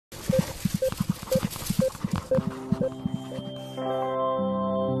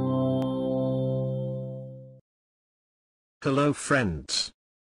Hello friends.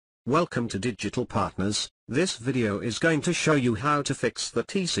 Welcome to Digital Partners. This video is going to show you how to fix the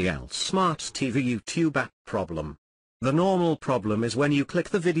TCL Smart TV YouTube app problem. The normal problem is when you click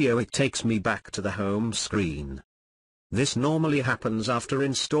the video it takes me back to the home screen. This normally happens after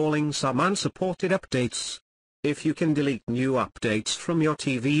installing some unsupported updates. If you can delete new updates from your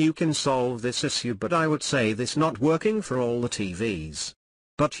TV you can solve this issue, but I would say this not working for all the TVs.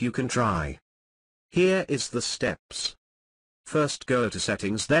 But you can try. Here is the steps. First go to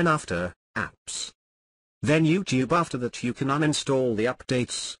settings, then after, apps. Then YouTube. After that you can uninstall the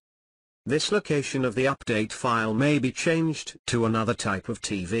updates. This location of the update file may be changed to another type of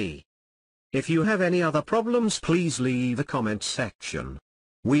TV. If you have any other problems please leave a comment section.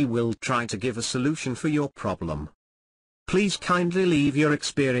 We will try to give a solution for your problem. Please kindly leave your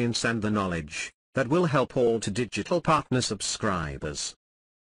experience and the knowledge, that will help all to Digital Partner subscribers.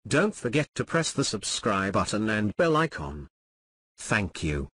 Don't forget to press the subscribe button and bell icon. Thank you.